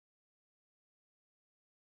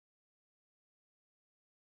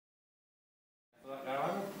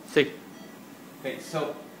Sí. Okay,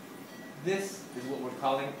 so this is what we're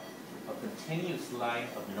calling a continuous line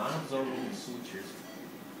of non-absorbable sutures,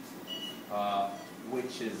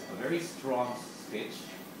 which is a very strong stitch,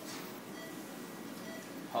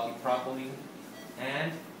 polypropylene,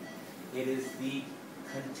 and it is the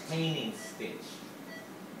containing stitch.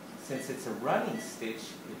 Since it's a running stitch,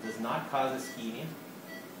 it does not cause ischemia.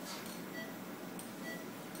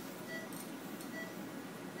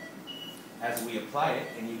 As we apply it,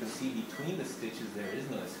 and you can see between the stitches there is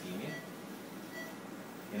no ischemia.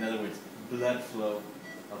 In other words, blood flow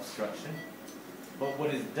obstruction. But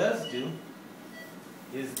what it does do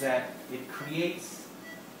is that it creates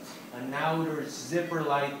an outer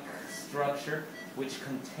zipper-like structure which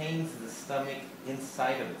contains the stomach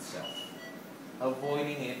inside of itself,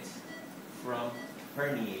 avoiding it from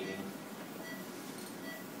herniating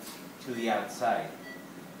to the outside.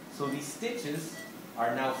 So these stitches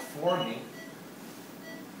are now forming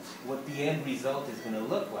what the end result is going to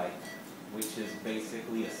look like, which is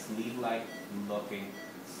basically a sleeve-like looking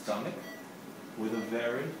stomach with a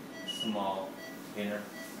very small inner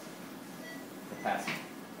capacity.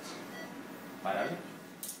 Parable?